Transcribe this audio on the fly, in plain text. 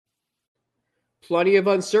Plenty of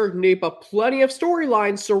uncertainty, but plenty of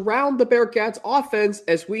storylines surround the Bearcats offense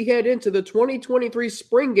as we head into the 2023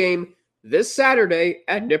 spring game this Saturday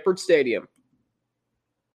at Nippert Stadium.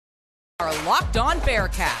 Our Locked On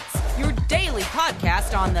Bearcats, your daily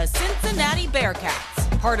podcast on the Cincinnati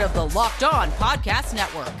Bearcats, part of the Locked On Podcast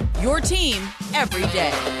Network, your team every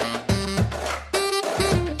day.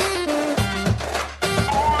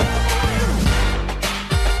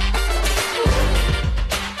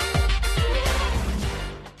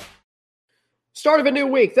 Start of a new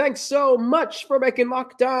week. Thanks so much for making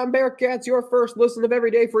Locked On Bearcats your first listen of every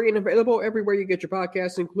day, free and available everywhere you get your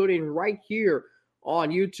podcasts, including right here on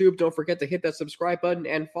YouTube. Don't forget to hit that subscribe button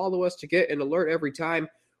and follow us to get an alert every time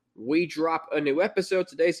we drop a new episode.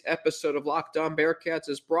 Today's episode of Locked On Bearcats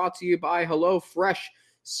is brought to you by HelloFresh.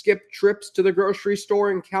 Skip trips to the grocery store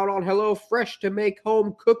and count on HelloFresh to make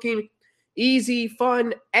home cooking easy,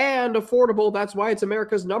 fun, and affordable. That's why it's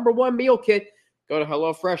America's #1 meal kit. Go to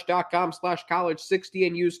HelloFresh.com/college60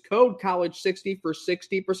 and use code college60 for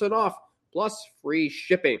 60% off, plus free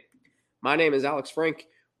shipping. My name is Alex Frank,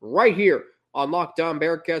 right here on Locked On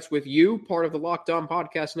Bearcats with you, part of the Locked On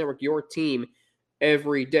Podcast Network, your team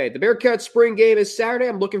every day. The Bearcats spring game is Saturday.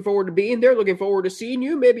 I'm looking forward to being there, looking forward to seeing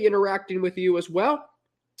you, maybe interacting with you as well.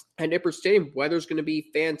 At Nippert Stadium, weather's going to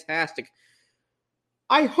be fantastic.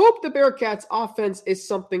 I hope the Bearcats offense is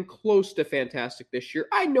something close to fantastic this year.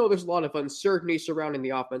 I know there's a lot of uncertainty surrounding the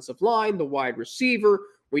offensive line, the wide receiver.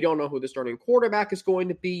 We don't know who the starting quarterback is going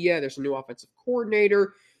to be yet. There's a new offensive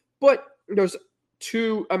coordinator. But there's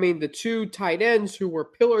the two tight ends who were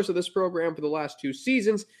pillars of this program for the last 2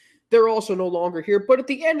 seasons. They're also no longer here. But at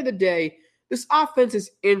the end of the day, this offense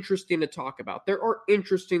is interesting to talk about. There are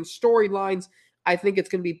interesting storylines. I think it's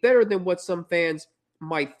going to be better than what some fans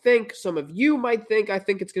might think, some of you might think. I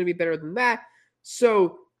think it's going to be better than that.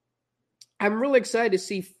 So I'm really excited to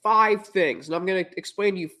see 5 things, and I'm going to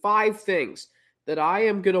explain to you 5 things that I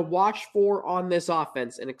am going to watch for on this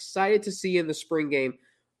offense and excited to see in the spring game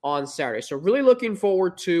on Saturday. So really looking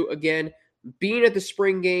forward to, again, being at the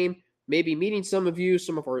spring game, maybe meeting some of you,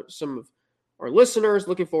 some of our listeners,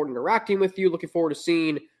 looking forward to interacting with you, looking forward to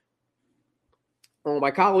seeing all my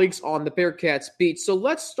colleagues on the Bearcats beat. So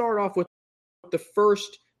let's start off with the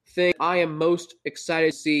first thing I am most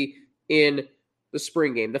excited to see in the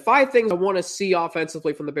spring game. The 5 things I want to see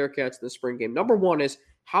offensively from the Bearcats in the spring game. Number 1 is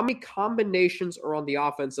how many combinations are on the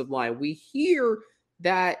offensive line. We hear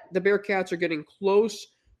that the Bearcats are getting close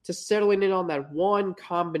to settling in on that one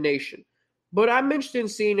combination, but I'm interested in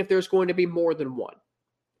seeing if there's going to be more than one.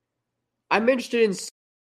 I'm interested in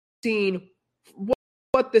seeing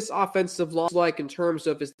what this offensive line is like in terms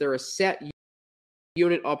of, is there a set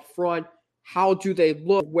unit up front? How do they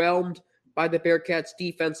look overwhelmed by the Bearcats'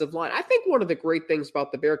 defensive line? I think one of the great things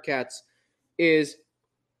about the Bearcats is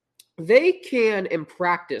they can, in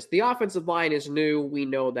practice, the offensive line is new. We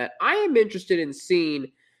know that. I am interested in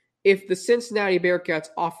seeing if the Cincinnati Bearcats'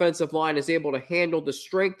 offensive line is able to handle the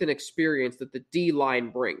strength and experience that the D-line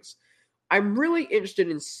brings. I'm really interested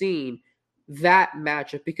in seeing that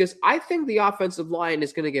matchup because I think the offensive line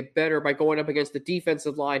is going to get better by going up against the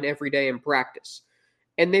defensive line every day in practice.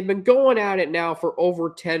 And they've been going at it now for over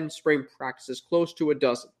 10 spring practices, close to a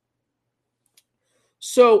dozen.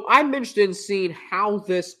 So I'm interested in seeing how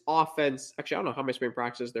this offense, actually I don't know how many spring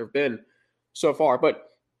practices there have been so far, but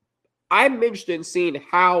I'm interested in seeing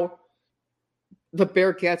how the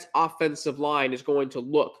Bearcats offensive line is going to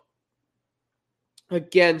look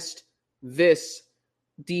against this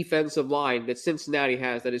defensive line that Cincinnati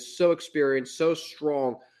has that is so experienced, so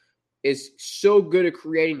strong, is so good at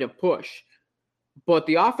creating a push. But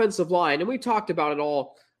the offensive line, and we've talked about it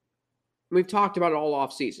all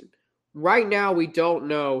offseason. Right now, we don't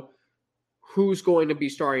know who's going to be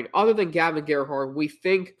starting. Other than Gavin Gerhardt, we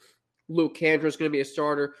think Luke Kandra is going to be a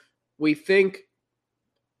starter. We think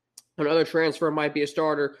another transfer might be a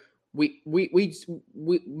starter. We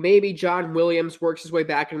maybe John Williams works his way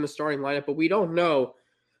back into the starting lineup, but we don't know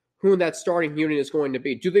who that starting unit is going to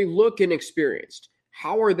be. Do they look inexperienced?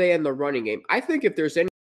 How are they in the running game? I think if there's anything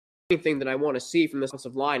that I want to see from this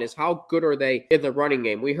offensive line is how good are they in the running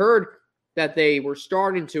game. We heard that they were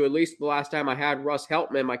starting to, at least the last time I had Russ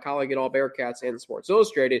Heltman, my colleague at All Bearcats and Sports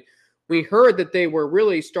Illustrated, we heard that they were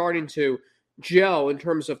really starting to gel in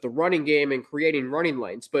terms of the running game and creating running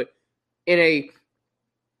lanes. But in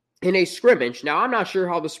a scrimmage, now I'm not sure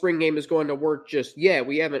how the spring game is going to work just yet.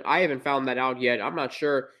 I haven't found that out yet. I'm not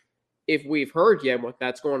sure if we've heard yet what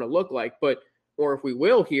that's going to look like, or if we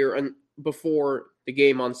will hear before the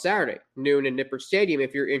game on Saturday, noon in Nippert Stadium,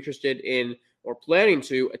 if you're interested in or planning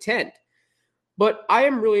to attend. But I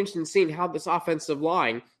am really interested in seeing how this offensive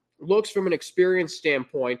line looks from an experience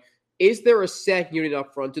standpoint Is there a set unit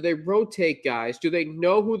up front? Do they rotate guys? Do they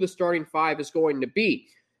know who the starting five is going to be?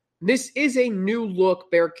 This is a new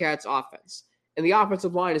look Bearcats offense, and the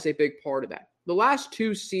offensive line is a big part of that. The last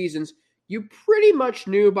 2 seasons, you pretty much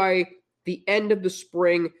knew by the end of the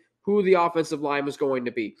spring who the offensive line was going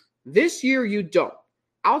to be. This year, you don't.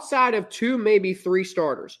 Outside of 2, maybe 3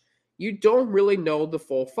 starters, you don't really know the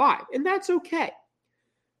full 5, and that's okay.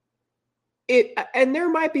 And there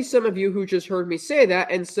might be some of you who just heard me say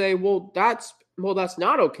that and say, well, that's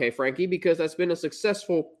not okay, Frankie, because that's been a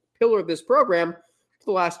successful pillar of this program for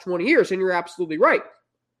the last 20 years, and you're absolutely right.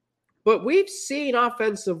 But we've seen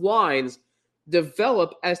offensive lines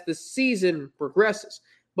develop as the season progresses,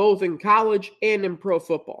 both in college and in pro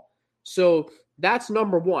football. So that's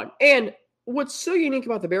number one. And what's so unique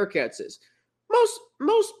about the Bearcats is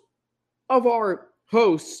most of our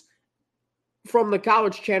hosts from the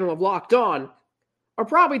college channel of Locked On are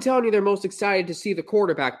probably telling you they're most excited to see the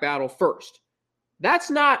quarterback battle first.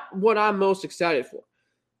 That's not what I'm most excited for,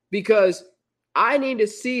 because I need to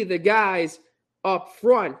see the guys up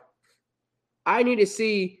front. I need to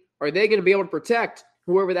see, are they going to be able to protect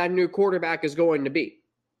whoever that new quarterback is going to be?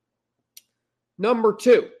 Number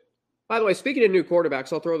 2. By the way, speaking of new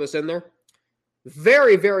quarterbacks, I'll throw this in there.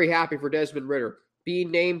 Very, very happy for Desmond Ridder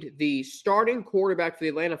being named the starting quarterback for the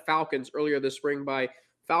Atlanta Falcons earlier this spring by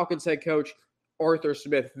Falcons head coach Arthur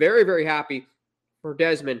Smith. Very, very happy for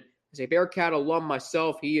Desmond. As a Bearcat alum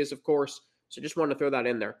myself, he is, of course, so just wanted to throw that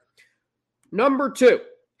in there. Number 2,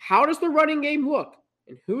 how does the running game look,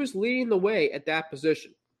 and who is leading the way at that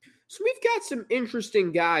position? So we've got some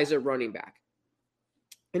interesting guys at running back,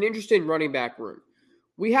 an interesting running back room.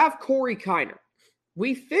 We have Corey Kiner.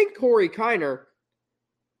 We think Corey Kiner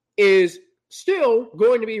is still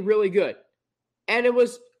going to be really good. And it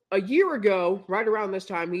was a year ago, right around this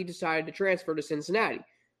time, he decided to transfer to Cincinnati.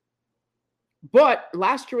 But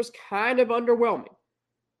last year was kind of underwhelming.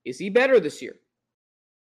 Is he better this year?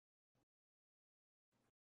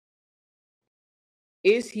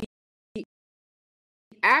 Is he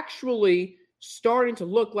actually starting to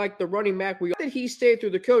look like the running back that he stayed through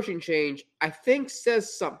the coaching change, I think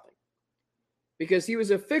says something. Because he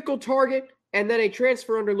was a Fickle target and then a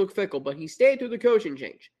transfer under Luke Fickle, but he stayed through the coaching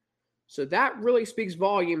change. So that really speaks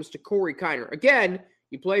volumes to Corey Kiner. Again,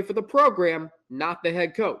 you play for the program, not the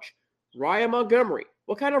head coach. Ryan Montgomery,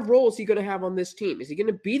 what kind of role is he going to have on this team? Is he going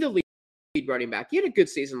to be the lead running back? He had a good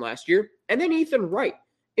season last year. And then Ethan Wright.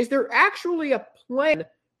 Is there actually a plan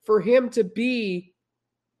for him to be,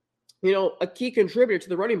 a key contributor to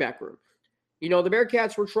the running back room? The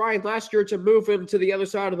Bearcats were trying last year to move him to the other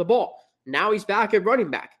side of the ball. Now he's back at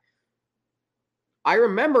running back. I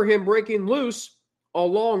remember him breaking loose a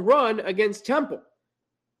long run against Temple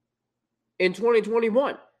in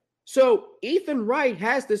 2021. So Ethan Wright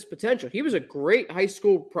has this potential. He was a great high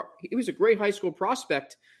school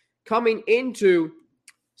prospect coming into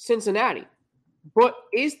Cincinnati. But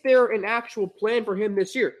is there an actual plan for him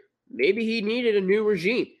this year? Maybe he needed a new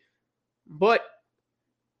regime. But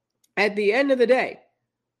at the end of the day,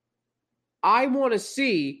 I want to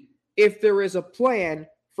see if there is a plan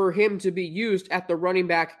for him to be used at the running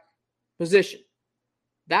back position.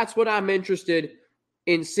 That's what I'm interested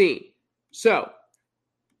in seeing. So,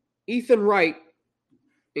 Ethan Wright,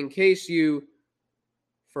 in case you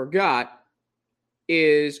forgot,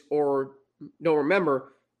 or don't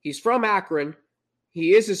remember, he's from Akron.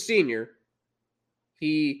 He is a senior.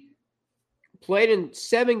 He played in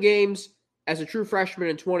 7 games as a true freshman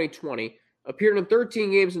in 2020, appeared in 13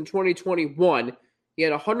 games in 2021. He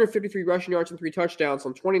had 153 rushing yards and 3 touchdowns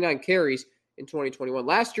on 29 carries in 2021.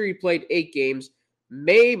 Last year, he played 8 games,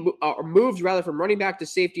 moved from running back to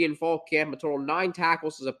safety in fall camp, a total of 9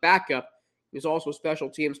 tackles as a backup. He was also a special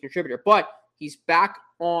teams contributor. But he's back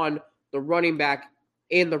on the running back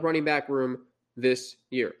in the running back room this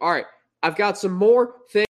year. All right, I've got some more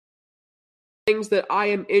things that I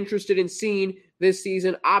am interested in seeing this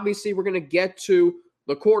season. Obviously, we're going to get to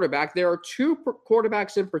the quarterback. There are 2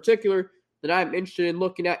 quarterbacks in particular that I'm interested in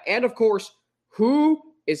looking at. And, of course, who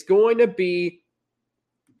is going to be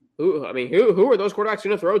who are those quarterbacks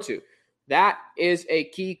going to throw to? That is a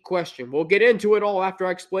key question. We'll get into it all after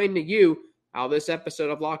I explain to you how this episode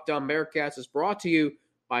of Locked On Bearcats is brought to you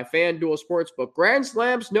by FanDuel Sportsbook. Grand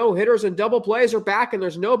slams, no-hitters, and double plays are back, and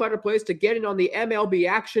there's no better place to get in on the MLB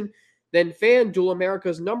action than FanDuel,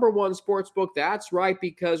 America's #1 sportsbook. That's right,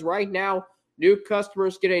 because right now, new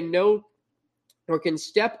customers get can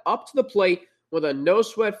step up to the plate with a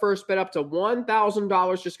no-sweat first bet up to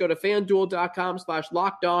 $1,000. Just go to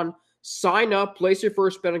FanDuel.com/LockedOn, sign up, place your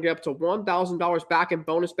first bet, and get up to $1,000 back in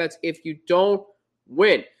bonus bets if you don't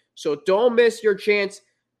win. So don't miss your chance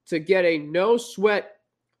to get a no-sweat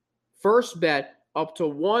first bet up to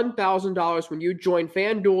 $1,000 when you join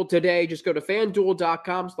FanDuel today. Just go to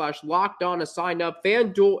FanDuel.com/lockedon to sign up.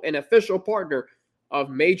 FanDuel, an official partner of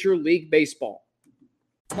Major League Baseball.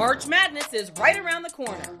 March Madness is right around the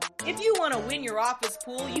corner. If you want to win your office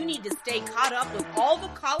pool, you need to stay caught up with all the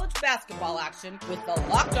college basketball action with the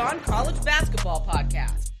Locked On College Basketball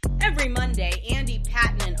Podcast. Every Monday, Andy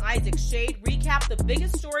Patton and Isaac Shade recap the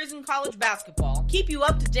biggest stories in college basketball, keep you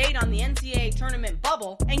up to date on the NCAA tournament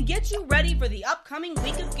bubble, and get you ready for the upcoming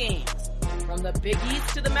week of games. From the Big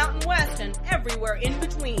East to the Mountain West and everywhere in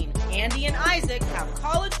between, Andy and Isaac have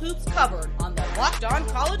college hoops covered on the Locked On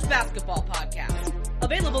College Basketball Podcast.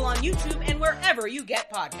 Available on YouTube and wherever you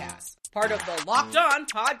get podcasts. Part of the Locked On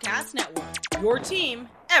Podcast Network. Your team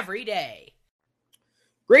every day.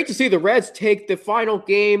 Great to see the Reds take the final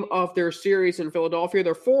game of their series in Philadelphia.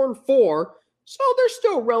 They're 4-4, so they're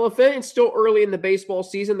still relevant. It's still early in the baseball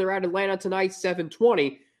season. They're at Atlanta tonight,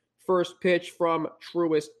 7:20. First pitch from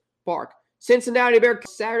Truist Park. Cincinnati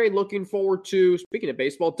Bearcats Saturday, looking forward to, speaking of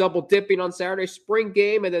baseball, double dipping on Saturday, spring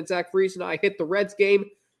game, and then Zach Brees and I hit the Reds game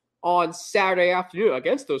on Saturday afternoon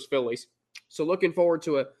against those Phillies. So looking forward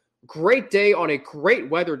to a great day on a great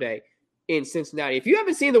weather day in Cincinnati. If you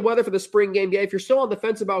haven't seen the weather for the spring game yet, if you're still on the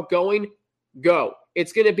fence about going, go.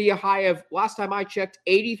 It's going to be a high of, last time I checked,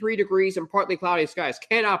 83 degrees and partly cloudy skies.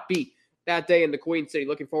 Cannot beat that day in the Queen City.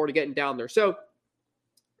 Looking forward to getting down there. So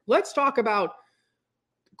let's talk about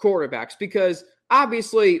quarterbacks, because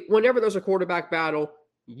obviously whenever there's a quarterback battle,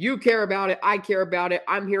 you care about it, I care about it,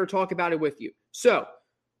 I'm here to talk about it with you. So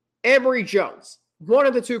Emory Jones, one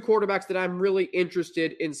of the two quarterbacks that I'm really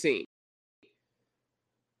interested in seeing.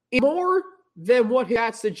 More than what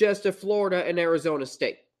that suggests to Florida and Arizona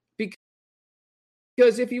State.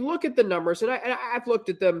 Because if you look at the numbers, and I've looked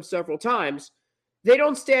at them several times, they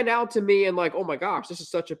don't stand out to me and like, oh my gosh, this is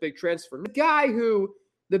such a big transfer. The guy who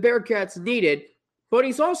the Bearcats needed, but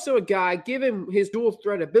he's also a guy, given his dual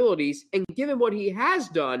threat abilities and given what he has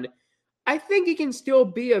done, I think he can still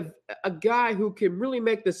be a guy who can really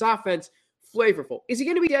make this offense flavorful. Is he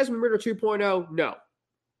going to be Desmond Ridder 2.0? No.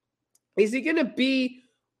 Is he going to be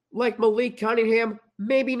like Malik Cunningham?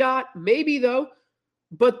 Maybe not. Maybe, though.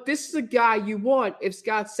 But this is a guy you want if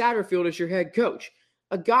Scott Satterfield is your head coach.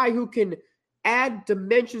 A guy who can add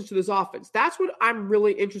dimensions to this offense. That's what I'm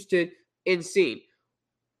really interested in seeing.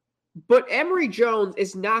 But Emory Jones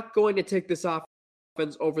is not going to take this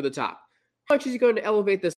offense over the top. How much is he going to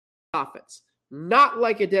elevate this offense? Not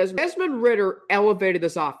like a Desmond Ridder elevated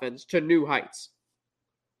this offense to new heights.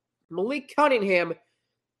 Malik Cunningham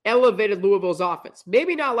elevated Louisville's offense.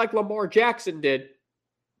 Maybe not like Lamar Jackson did,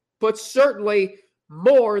 but certainly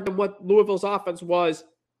more than what Louisville's offense was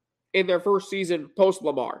in their first season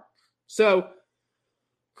post-Lamar. So,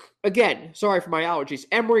 again, sorry for my allergies.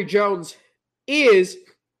 Emory Jones is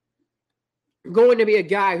going to be a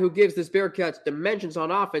guy who gives this Bearcats dimensions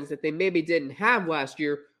on offense that they maybe didn't have last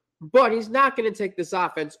year, but he's not going to take this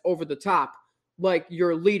offense over the top like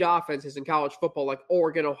your elite offenses in college football, like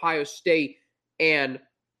Oregon, Ohio State, and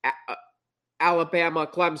Alabama,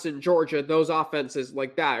 Clemson, Georgia, those offenses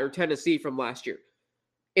like that, or Tennessee from last year.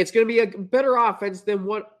 It's going to be a better offense than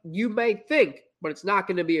what you may think, but it's not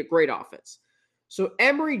going to be a great offense. So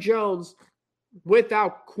Emory Jones,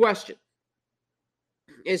 without question,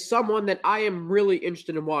 is someone that I am really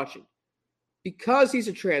interested in watching. Because he's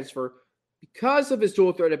a transfer, because of his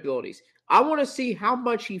dual threat abilities, I want to see how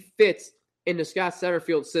much he fits in the Scott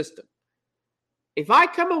Satterfield system. If I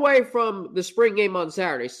come away from the spring game on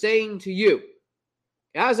Saturday saying to you,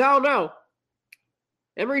 guys, I don't know,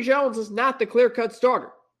 Emory Jones is not the clear-cut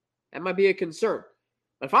starter. That might be a concern.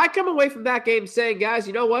 But if I come away from that game saying, guys,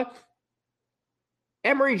 you know what?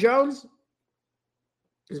 Emory Jones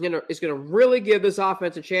is going to really give this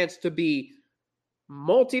offense a chance to be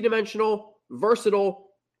multidimensional,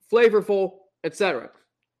 versatile, flavorful, etc.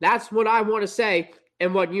 That's what I want to say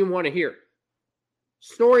and what you want to hear.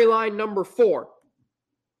 Storyline number 4.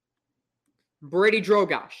 Brady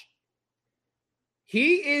Drogosh.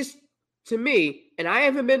 He is, to me, and I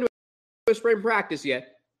haven't been to a spring practice yet,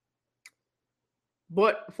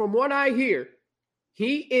 but from what I hear,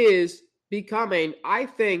 he is becoming, I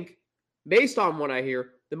think, based on what I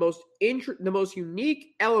hear, the most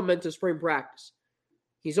unique element of spring practice.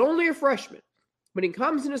 He's only a freshman, but he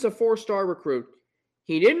comes in as a 4-star recruit.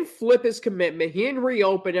 He didn't flip his commitment. He didn't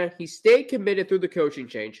reopen it. He stayed committed through the coaching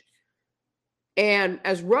change. And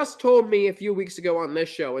as Russ told me a few weeks ago on this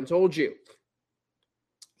show and told you,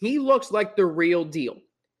 he looks like the real deal.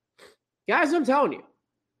 Guys, I'm telling you,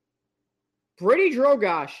 Brady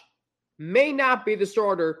Drogosh may not be the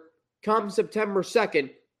starter come September 2nd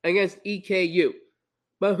against EKU.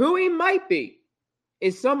 But who he might be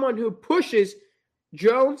is someone who pushes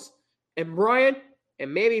Jones and Bryant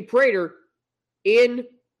and maybe Prater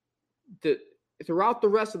throughout the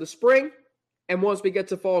rest of the spring and once we get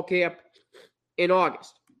to fall camp in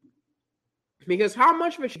August. Because how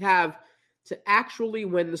much of it should he have to actually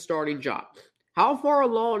win the starting job? How far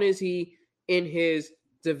along is he in his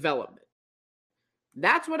development?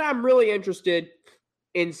 That's what I'm really interested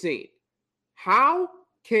in seeing. How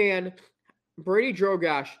can Brady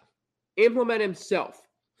Drogosh implement himself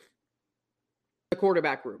in the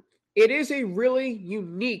quarterback room? It is a really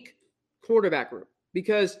unique quarterback room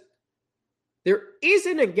because there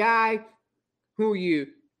isn't a guy who you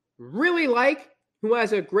really like who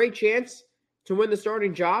has a great chance to win the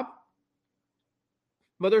starting job,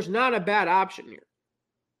 but there's not a bad option here.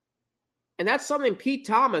 And that's something Pete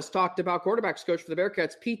Thomas talked about, quarterbacks coach for the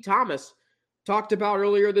Bearcats. Pete Thomas talked about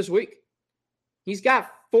earlier this week. He's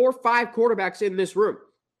got 4 or 5 quarterbacks in this room.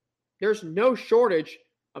 There's no shortage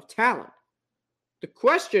of talent. The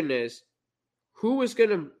question is, who is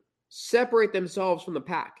going to separate themselves from the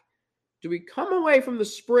pack? Do we come away from the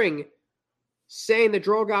spring saying that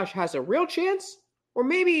Drogosh has a real chance? Or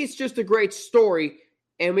maybe it's just a great story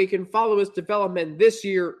and we can follow his development this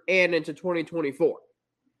year and into 2024.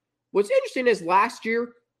 What's interesting is last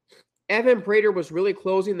year, Evan Prater was really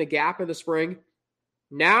closing the gap in the spring.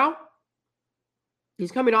 Now,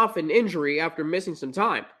 he's coming off an injury after missing some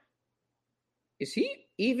time. Is he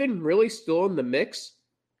even really still in the mix?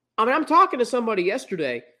 I mean, I'm talking to somebody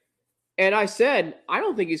yesterday, and I said, I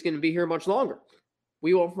don't think he's going to be here much longer.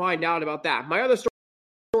 We will find out about that. My other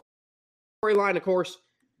storyline, of course,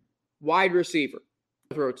 wide receiver.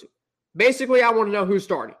 Throw to. Basically, I want to know who's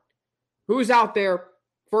starting. Who's out there,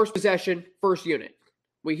 first possession, first unit.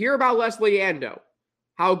 We hear about Leslie Ando.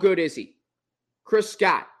 How good is he? Chris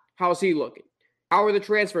Scott, how's he looking? How are the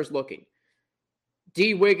transfers looking?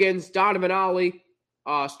 D. Wiggins, Donovan Ollie,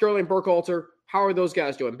 Sterling Burkhalter, how are those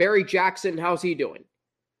guys doing? Barry Jackson, how's he doing?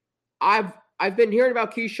 I've been hearing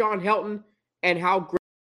about Keyshawn Helton and how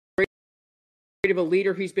great of a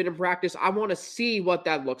leader he's been in practice. I want to see what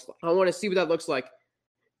that looks like. I want to see what that looks like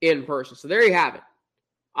in person. So there you have it.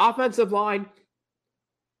 Offensive line.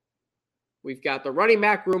 We've got the running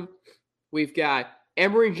back room. We've got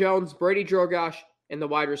Emory Jones, Brady Drogosh, and the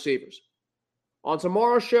wide receivers. On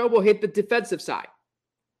tomorrow's show, we'll hit the defensive side.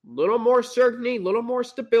 A little more certainty, a little more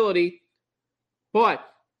stability. But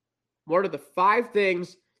what are the 5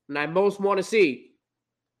 things that I most want to see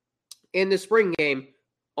in the spring game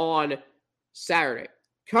on Saturday?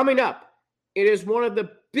 Coming up, it is one of the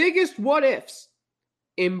biggest what-ifs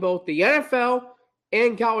in both the NFL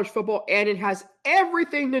and college football, and it has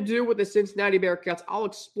everything to do with the Cincinnati Bearcats. I'll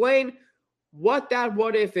explain what that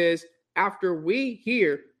what-if is after we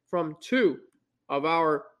hear from 2 of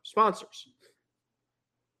our sponsors.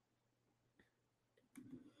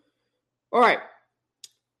 All right.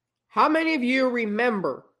 How many of you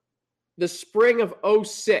remember the spring of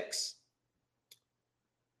 2006?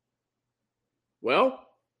 Well,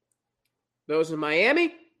 those in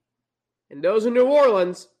Miami and those in New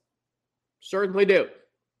Orleans certainly do.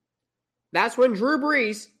 That's when Drew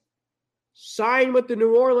Brees signed with the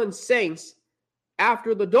New Orleans Saints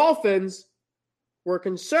after the Dolphins were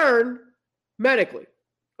concerned medically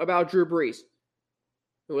about Drew Brees,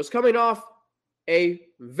 who was coming off a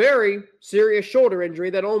very serious shoulder injury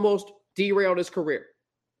that almost derailed his career.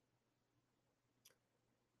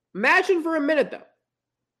 Imagine for a minute, though,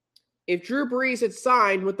 if Drew Brees had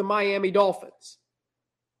signed with the Miami Dolphins.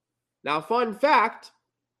 Now, fun fact,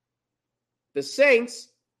 the Saints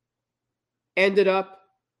ended up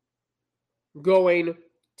going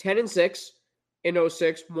 10-6 in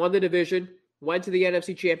 2006, won the division, went to the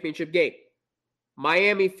NFC Championship game.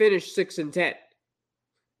 Miami finished 6-10.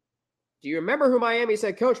 Do you remember who Miami's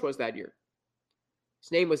head coach was that year?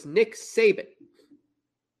 His name was Nick Saban.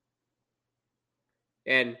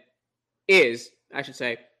 And I should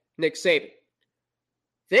say, Nick Saban.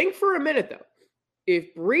 Think for a minute, though.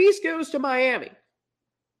 If Brees goes to Miami,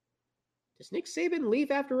 does Nick Saban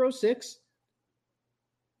leave after 2006?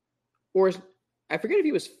 Or I forget if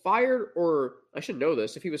he was fired or, I should know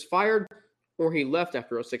this, if he was fired or he left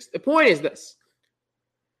after 2006. The point is this.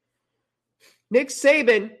 Nick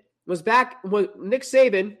Saban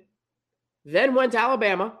then went to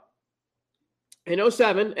Alabama in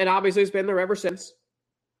 2007, and obviously has been there ever since.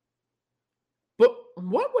 But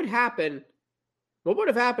what would have happened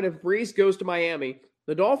if Brees goes to Miami?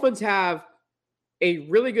 The Dolphins have a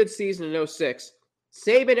really good season in 2006.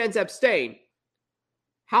 Saban ends up staying.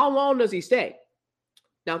 How long does he stay?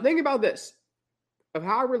 Now think about this, of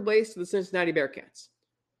how it relates to the Cincinnati Bearcats.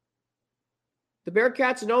 The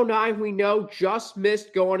Bearcats in 2009, we know, just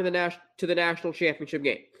missed going to to the national championship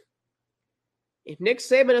game. If Nick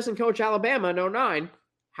Saban doesn't coach Alabama in 2009,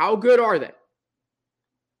 how good are they?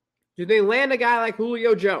 Do they land a guy like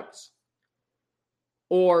Julio Jones?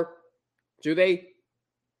 Or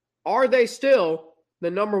are they still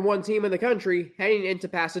the number one team in the country heading into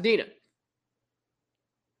Pasadena?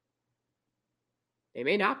 They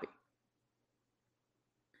may not be.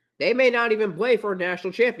 They may not even play for a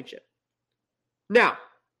national championship. Now,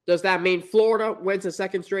 does that mean Florida wins a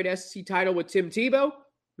second straight SEC title with Tim Tebow?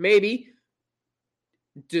 Maybe.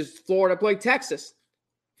 Does Florida play Texas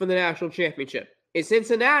for the national championship? Is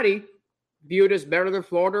Cincinnati viewed as better than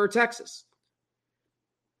Florida or Texas?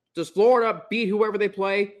 Does Florida beat whoever they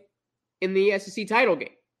play in the SEC title game?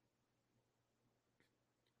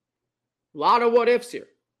 A lot of what ifs here.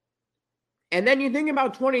 And then you think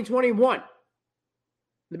about 2021.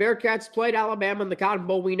 The Bearcats played Alabama in the Cotton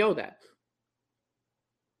Bowl. We know that.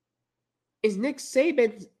 Does Nick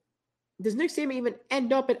Saban even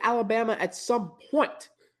end up at Alabama at some point?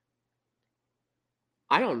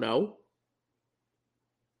 I don't know.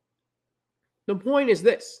 The point is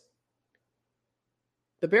this.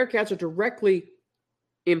 The Bearcats are directly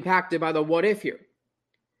impacted by the what if here.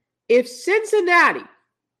 If Cincinnati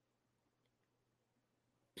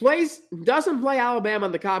doesn't play Alabama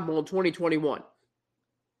in the Cotton Bowl in 2021,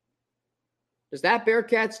 does that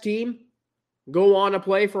Bearcats team go on to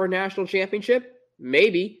play for a national championship?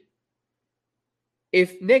 Maybe.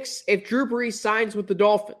 If Drew Brees signs with the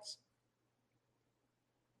Dolphins,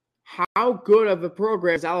 how good of a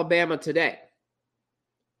program is Alabama today?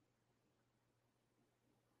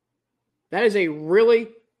 That is a really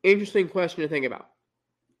interesting question to think about.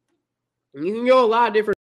 And you can go a lot of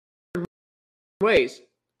different ways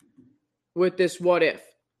with this what if.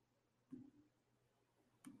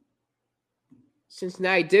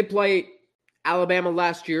 Cincinnati did play Alabama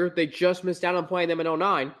last year. They just missed out on playing them in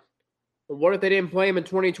 2009. But what if they didn't play them in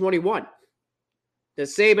 2021?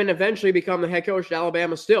 Does Saban eventually become the head coach at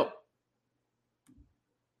Alabama still?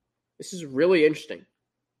 This is really interesting.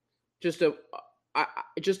 Just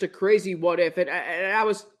a crazy what if. And I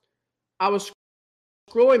was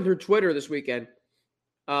scrolling through Twitter this weekend.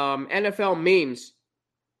 NFL memes,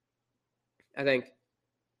 I think,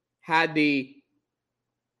 had the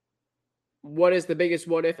what is the biggest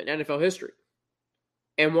what if in NFL history?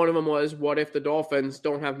 And one of them was, what if the Dolphins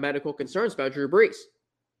don't have medical concerns about Drew Brees?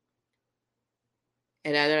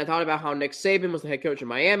 And then I thought about how Nick Saban was the head coach of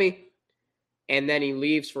Miami, and then he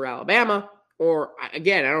leaves for Alabama. Or,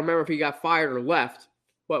 again, I don't remember if he got fired or left.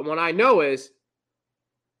 But what I know is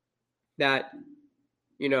that,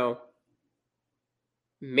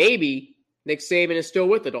 maybe Nick Saban is still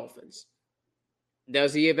with the Dolphins.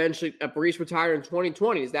 Does he eventually, Brees retire in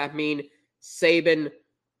 2020? Does that mean Saban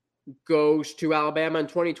goes to Alabama in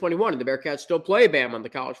 2021 and the Bearcats still play Bama in the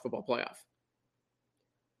college football playoff?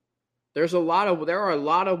 There are a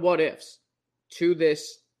lot of what ifs to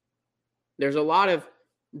this. There's a lot of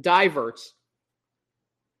diverts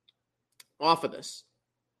off of this.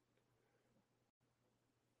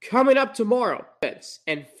 Coming up tomorrow,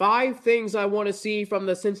 and 5 things I want to see from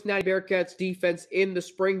the Cincinnati Bearcats defense in the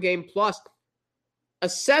spring game, plus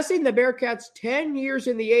assessing the Bearcats' 10 years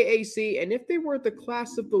in the AAC, and if they were the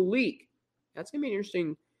class of the league. That's going to be an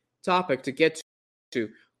interesting topic to get to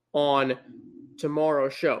on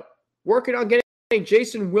tomorrow's show. Working on getting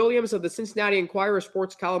Jason Williams of the Cincinnati Enquirer,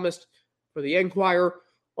 sports columnist for the Enquirer,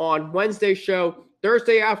 on Wednesday's show.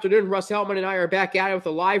 Thursday afternoon, Russ Heltman and I are back at it with a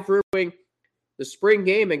live reviewing the spring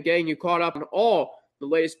game and getting you caught up on all the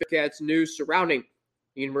latest Bearcats news surrounding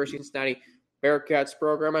the University of Cincinnati Bearcats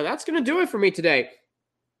program. And that's going to do it for me today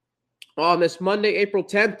on this Monday, April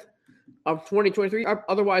 10th of 2023,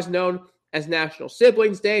 otherwise known as National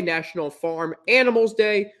Siblings Day, National Farm Animals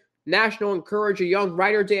Day, National Encourage a Young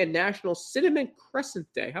Writer Day, and National Cinnamon Crescent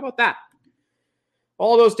Day. How about that?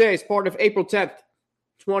 All those days, part of April 10th,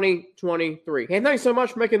 2023. Hey, thanks so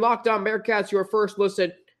much for making Locked On Bearcats your first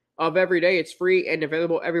listen of every day. It's free and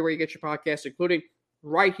available everywhere you get your podcast, including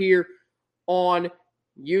right here on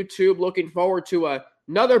YouTube. Looking forward to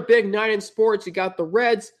another big night in sports. You got the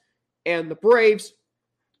Reds and the Braves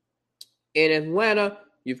in Atlanta.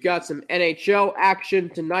 You've got some NHL action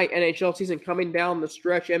tonight. NHL season coming down the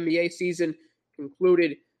stretch. NBA season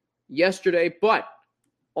concluded yesterday, but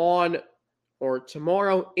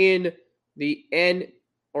tomorrow in the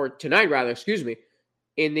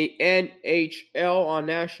in the NHL on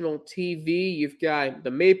national TV, you've got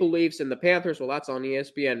the Maple Leafs and the Panthers. Well, that's on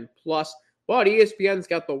ESPN Plus, but ESPN's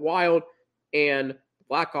got the Wild and the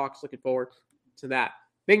Blackhawks. Looking forward to that.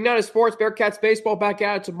 Big night of sports. Bearcats baseball back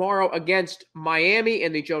at it tomorrow against Miami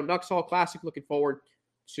in the Joe Nuxhall Classic. Looking forward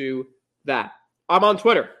to that. I'm on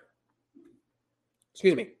Twitter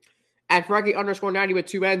Excuse me. At Frankie_90 with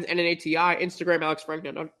 2 N's and an ATI. Instagram, Alex Frank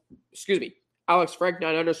 9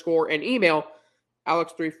 _ and email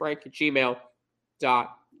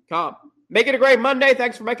alex3frank@gmail.com. Make it a great Monday.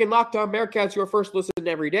 Thanks for making Locked On Bearcats your first listen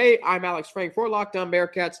every day. I'm Alex Frank for Locked On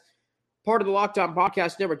Bearcats, part of the Locked On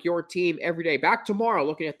Podcast Network, your team every day. Back tomorrow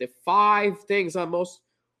looking at the 5 things I'm most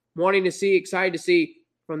wanting to see, excited to see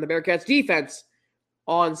from the Bearcats defense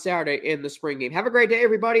on Saturday in the spring game. Have a great day,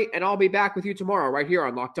 everybody, and I'll be back with you tomorrow right here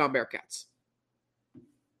on Locked On Bearcats.